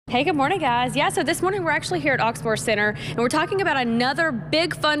Hey, good morning, guys. Yeah, so this morning we're actually here at Oxmoor Center, and we're talking about another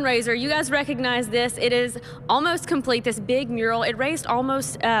big fundraiser. You guys recognize this. It is almost complete, this big mural. It raised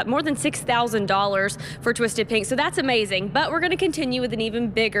almost more than $6,000 for Twisted Pink, so that's amazing. But we're going to continue with an even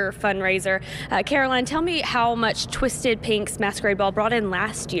bigger fundraiser. Caroline, tell me how much Twisted Pink's Masquerade Ball brought in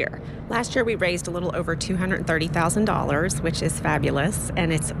last year. Last year we raised a little over $230,000, which is fabulous,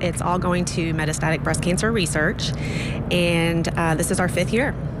 and it's all going to metastatic breast cancer research, and this is our 5th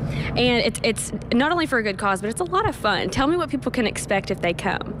year. And it's not only for a good cause, but it's a lot of fun. Tell me what people can expect if they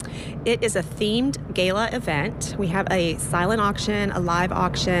come. It is a themed gala event. We have a silent auction, a live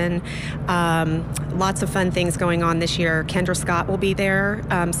auction, lots of fun things going on this year. Kendra Scott will be there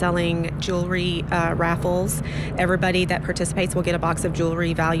selling jewelry raffles. Everybody that participates will get a box of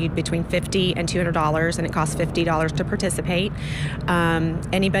jewelry valued between $50 and $200, and it costs $50 to participate.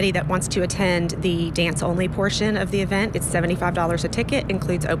 Anybody that wants to attend the dance-only portion of the event, it's $75 a ticket,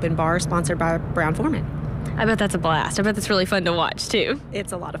 includes open bar, sponsored by Brown-Forman. I bet that's a blast. I bet that's really fun to watch, too.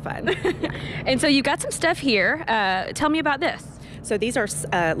 It's a lot of fun. Yeah. And so you got some stuff here. Tell me about this. So these are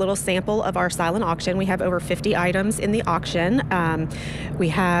a little sample of our silent auction. We have over 50 items in the auction. We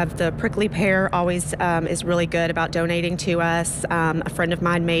have the prickly pear, always is really good about donating to us. A friend of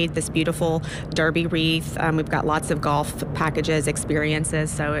mine made this beautiful derby wreath. We've got lots of golf packages,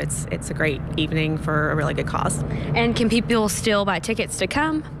 experiences, so it's a great evening for a really good cause. And can people still buy tickets to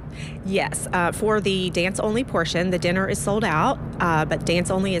come? Yes, for the dance-only portion, the dinner is sold out, but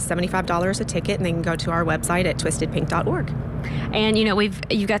dance-only is $75 a ticket, and they can go to our website at twistedpink.org. And you know,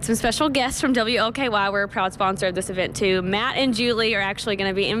 you've got some special guests from WLKY. We're a proud sponsor of this event too. Matt and Julie are actually going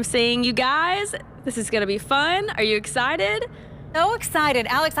to be emceeing. You guys, this is going to be fun. Are you excited? So excited.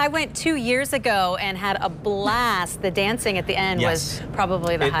 Alex, I went 2 years ago and had a blast. The dancing at the end was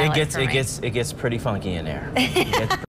probably the highlight for me. It gets pretty funky in there.